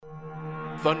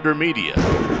Thunder Media.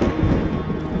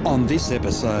 On this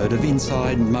episode of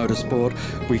Inside Motorsport,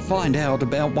 we find out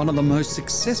about one of the most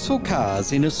successful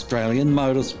cars in Australian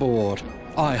motorsport.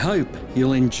 I hope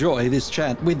you'll enjoy this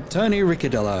chat with Tony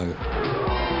Ricciardello.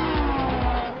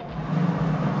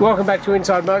 Welcome back to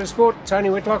Inside Motorsport.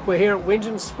 Tony Whitlock. We're here at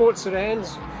Winton. Sports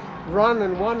Sedans run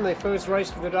and won their first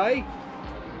race of the day.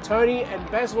 Tony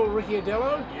and Basil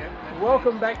Ricciardello. Yep.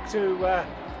 Welcome back to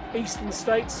Eastern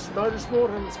States Motorsport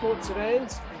and Sports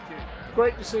Sedans. Thank you.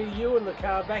 Great to see you and the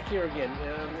car back here again.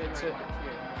 It's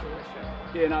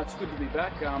good to be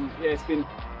back. It's been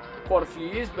quite a few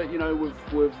years, but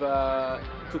we've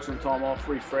took some time off,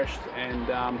 refreshed, and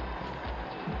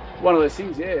one of those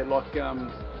things, a lot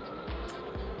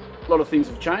of things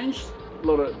have changed, a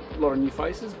lot of new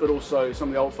faces, but also some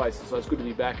of the old faces. So it's good to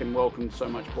be back and welcomed so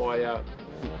much by all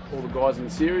the guys in the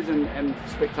series and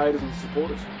spectators and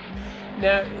supporters.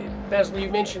 Now, Basil,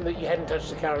 you mentioned that you hadn't touched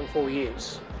the car in 4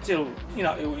 years. Still,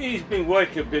 he's been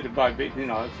working bit by bit,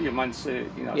 a few months,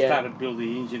 started building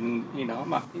the engine, in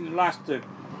the last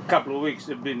couple of weeks,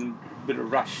 there've been a bit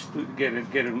of rush to get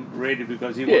him ready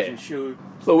because he wasn't sure.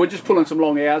 So we're just pulling some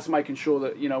long hours, making sure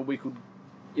that, we could,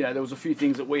 there was a few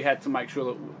things that we had to make sure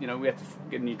that, we had to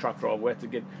get a new truck driver, we had to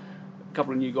get a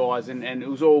couple of new guys, and it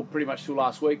was all pretty much till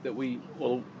last week that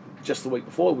just the week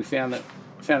before, we found a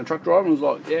truck driver and was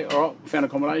like, yeah, all right, found a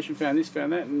combination, found this,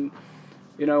 found that, and,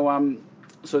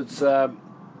 so it's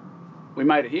we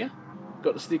made it here,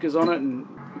 got the stickers on it, and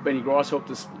Benny Grice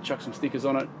helped us chuck some stickers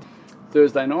on it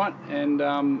Thursday night, and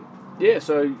it's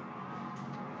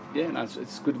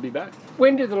good to be back.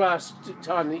 When did the last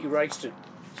time that you raced it?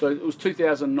 So it was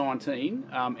 2019,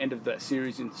 end of that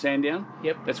series in Sandown.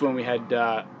 Yep. That's when we had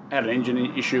an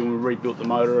engine issue and we rebuilt the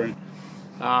motor and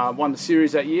won the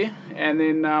series that year. And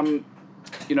then,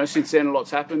 since then a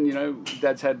lot's happened.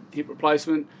 Dad's had hip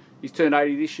replacement. He's turned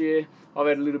 80 this year. I've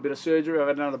had a little bit of surgery. I've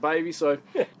had another baby. So,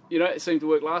 it seemed to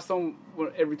work last time.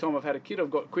 Every time I've had a kid,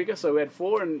 I've got quicker. So we had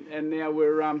 4 and now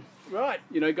we're, going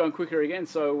quicker again.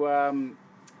 So,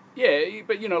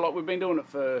 but, we've been doing it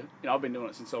for, I've been doing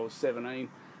it since I was 17.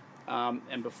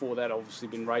 And before that, obviously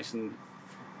been racing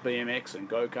BMX and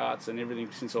go-karts and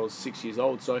everything since I was 6 years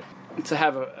old. So to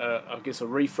have a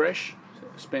refresh,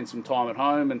 spend some time at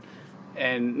home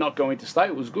and not go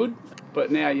interstate was good.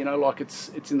 But now,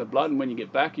 it's in the blood, and when you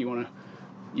get back,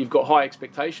 you've got high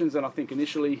expectations. And I think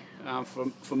initially,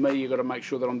 for me, you've got to make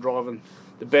sure that I'm driving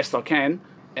the best I can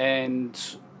and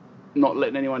not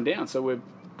letting anyone down. So we've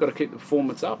got to keep the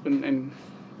performance up and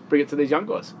bring it to these young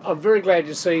guys. I'm very glad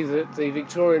to see that the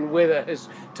Victorian weather has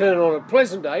turned on a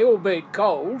pleasant day, albeit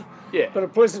cold, but a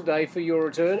pleasant day for your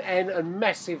return, and a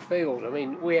massive field. I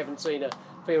mean, we haven't seen a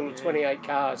field of 28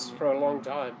 cars for a long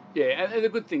time. Yeah, and the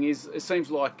good thing is, it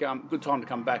seems like a good time to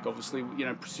come back. Obviously,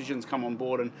 Precision's come on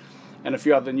board and a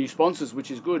few other new sponsors, which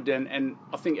is good, and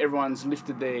I think everyone's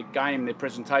lifted their game, their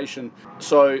presentation.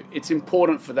 So it's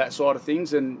important for that side of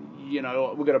things, and,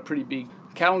 we've got a pretty big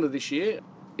calendar this year.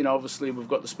 Obviously we've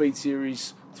got the Speed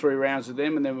Series, 3 rounds with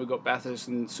them, and then we've got Bathurst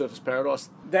and Surfers Paradise.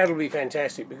 That'll be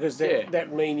fantastic because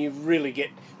that mean you really get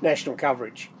national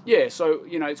coverage. Yeah, so,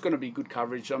 it's going to be good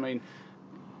coverage. I mean,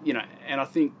 and I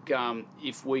think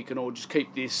if we can all just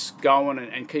keep this going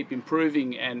and keep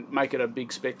improving and make it a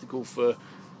big spectacle for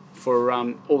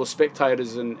all the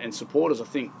spectators and supporters, I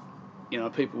think,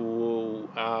 people will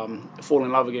fall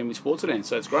in love again with sports events,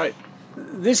 so it's great.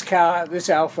 This car, this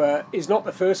Alfa, is not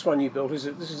the first one you built, is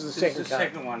it? This is the second car. This is the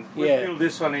second one. We built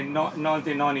this one in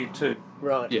 1992.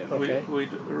 Right. Yeah. Okay. We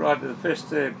rode the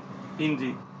first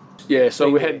Indy. Yeah. So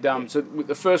we had so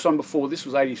the first one before this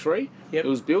was 83. Yep. It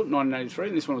was built 1983,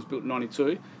 and this one was built in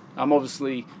 92.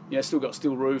 Obviously, still got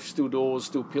steel roof, steel doors,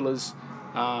 steel pillars,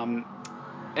 and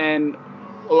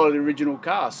a lot of the original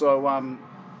car. So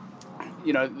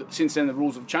since then the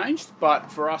rules have changed,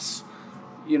 but for us,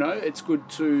 it's good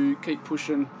to keep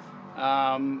pushing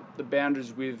the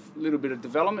boundaries with a little bit of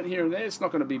development here and there. It's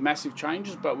not going to be massive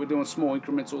changes, but we're doing small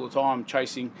increments all the time,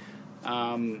 chasing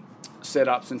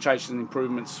setups and chasing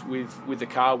improvements with the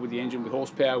car, with the engine, with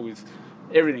horsepower, with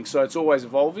everything. So it's always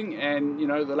evolving, and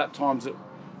the lap times that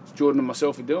Jordan and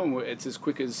myself are doing, it's as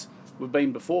quick as we've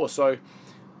been before. So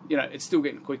it's still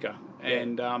getting quicker.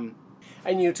 And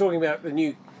you're talking about the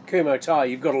new Kumo tyre.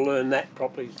 You've got to learn that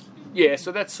properly. Yeah,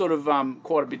 so that's sort of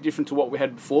quite a bit different to what we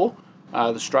had before,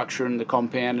 the structure and the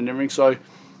compound and everything. So,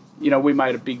 we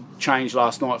made a big change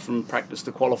last night from practice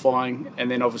to qualifying, and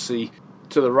then obviously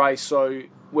to the race. So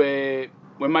we're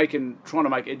trying to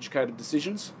make educated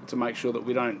decisions to make sure that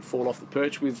we don't fall off the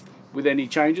perch with any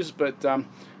changes. But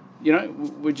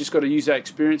we've just got to use our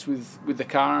experience with the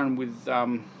car and with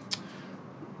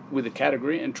the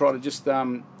category and try to just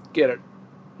get it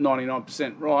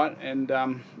 99% right, and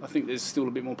I think there's still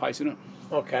a bit more pace in it.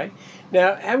 Okay.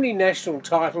 Now, how many national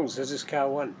titles has this car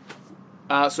won?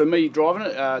 So me driving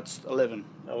it, it's 11.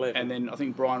 11. And then I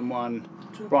think Brian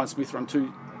Smith won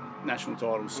 2 national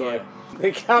titles. So yeah.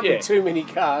 There can't be too many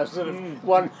cars that have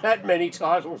won that many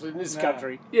titles in this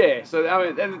country. Yeah, so I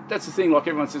mean, and that's the thing, like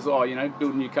everyone says, build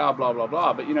a new car, blah, blah,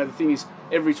 blah. But, the thing is,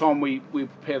 every time we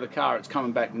prepare the car, it's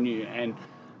coming back new.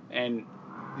 And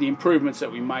the improvements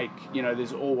that we make,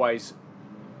 there's always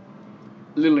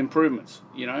little improvements,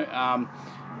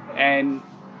 and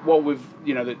what we've,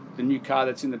 the new car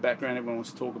that's in the background, everyone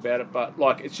wants to talk about it, but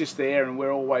it's just there, and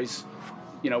we're always,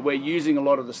 we're using a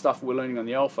lot of the stuff we're learning on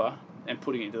the Alfa and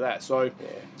putting it into that. So,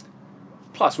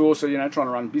 plus we're also, trying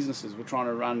to run businesses. We've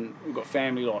got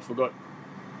family life. We've got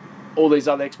all these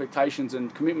other expectations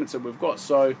and commitments that we've got.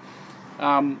 So,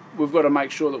 we've got to make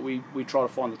sure that we try to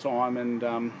find the time and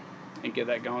get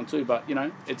that going too. But,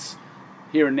 it's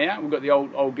here and now. We've got the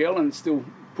old girl and still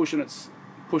pushing its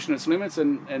limits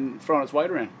and throwing its weight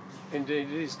around.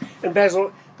 Indeed it is. And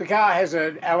Basil, the car has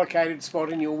an allocated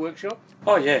spot in your workshop?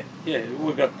 Oh yeah.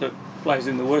 We've got the place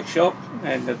in the workshop,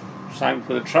 and the same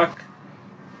for the truck.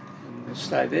 And they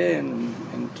stay there,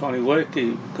 and tiny work.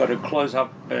 You've got to close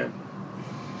up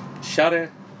shutter.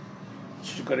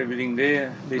 She's got everything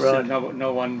there. Right.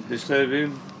 No one disturb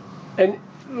him. And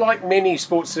like many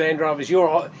sports sedan drivers,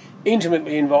 you're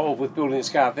intimately involved with building this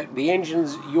car. The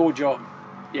engine's your job.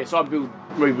 Yes, I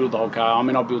rebuild the whole car. I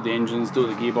mean, I build the engines, do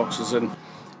the gearboxes, and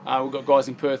we've got guys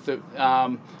in Perth that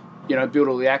build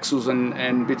all the axles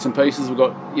and bits and pieces. We've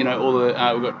got we've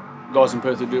got guys in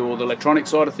Perth that do all the electronic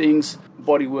side of things,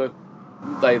 body work.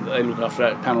 They look after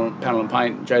that, panel and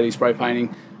paint, JD spray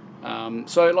painting.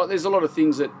 So there's a lot of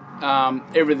things that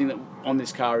everything that on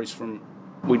this car is from.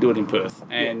 We do it in Perth,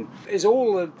 and is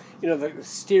all the the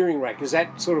steering rack, is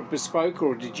that sort of bespoke,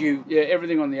 or did you? Yeah,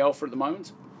 everything on the Alfa at the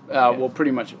moment. Well,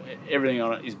 pretty much everything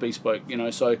on it is bespoke,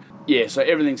 so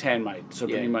everything's handmade. So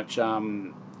pretty much,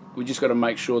 we just got to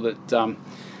make sure that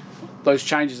those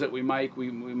changes that we make, we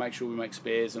make sure we make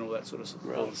spares and all that sort of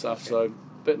stuff. Okay. So,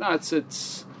 but no,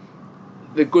 it's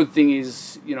the good thing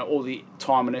is, all the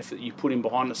time and effort that you put in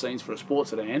behind the scenes for a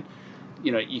sports sedan,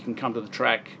 you can come to the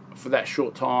track for that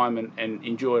short time and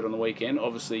enjoy it on the weekend.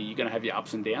 Obviously, you're going to have your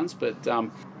ups and downs, but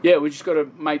we just got to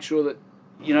make sure that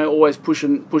always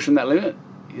pushing that limit.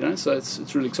 So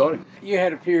it's really exciting. You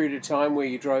had a period of time where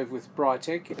you drove with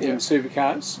Brytech in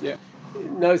supercars. Yeah.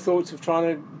 No thoughts of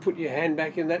trying to put your hand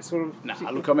back in that sort of... Nah,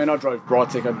 look, I mean, I drove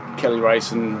Brytech, Kelly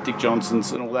Race and Dick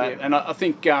Johnson's and all that. Yeah. And I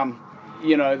think,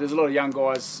 there's a lot of young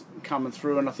guys coming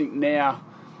through, and I think now,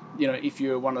 if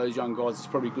you're one of those young guys, it's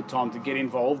probably a good time to get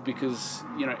involved because,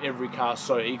 every car's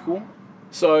so equal.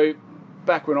 So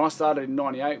back when I started in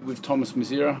 98 with Thomas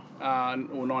Mazira,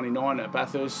 or 99 at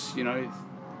Bathurst,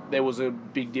 there was a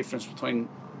big difference between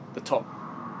the top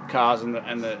cars and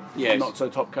the not so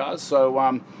top cars.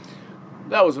 So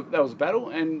that was a battle,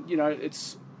 and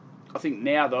it's. I think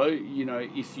now though,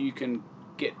 if you can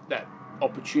get that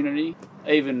opportunity,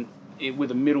 even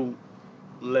with a middle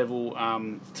level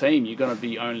team, you're going to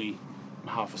be only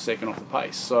half a second off the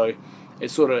pace. So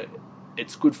it's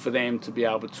good for them to be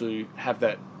able to have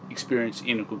that experience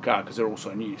in a good car because they're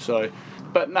also new. So,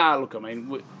 but look, I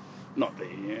mean. Not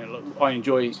there. Look, I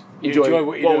enjoy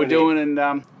what we're doing,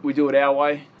 and we do it our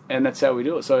way, and that's how we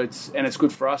do it. So it's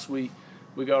good for us. We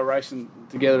go racing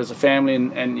together as a family,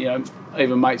 and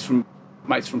even mates from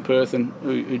Perth and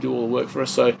who do all the work for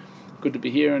us. So good to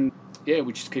be here, and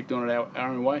we just keep doing it our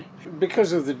own way.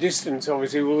 Because of the distance,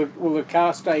 obviously, will the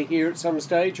car stay here at some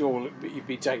stage, or will you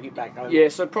be taking it back home? Yeah,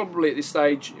 so probably at this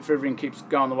stage, if everything keeps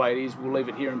going the way it is, we'll leave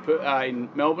it here in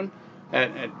Melbourne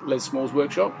at Les Small's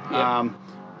workshop. Yep.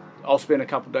 I'll spend a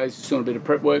couple of days just doing a bit of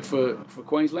prep work for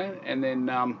Queensland, and then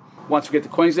once we get to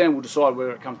Queensland, we'll decide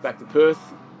whether it comes back to Perth.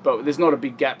 But there's not a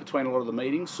big gap between a lot of the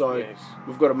meetings, so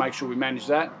we've got to make sure we manage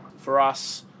that. For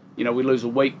us, we lose a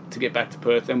week to get back to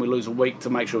Perth, then we lose a week to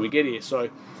make sure we get here.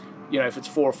 So, if it's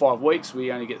 4 or 5 weeks,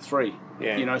 we only get 3.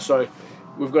 Yeah. So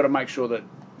we've got to make sure that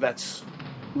that's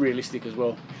realistic as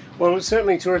well. Well, it's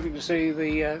certainly terrific to see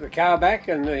the car back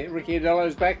and the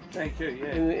Ricciardello's back. Thank you.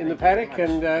 Yeah. In the paddock,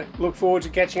 and look forward to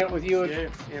catching up with you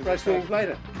at Race Meetings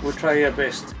later. We'll try our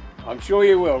best. I'm sure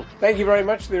you will. Thank you very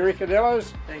much to the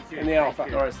Ricciardellos and the Alfa.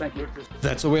 All right, thank you.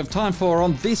 That's all we have time for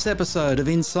on this episode of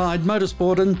Inside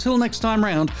Motorsport. Until next time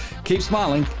round, keep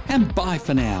smiling and bye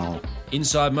for now.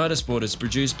 Inside Motorsport is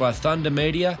produced by Thunder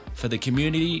Media for the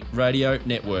Community Radio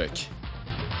Network.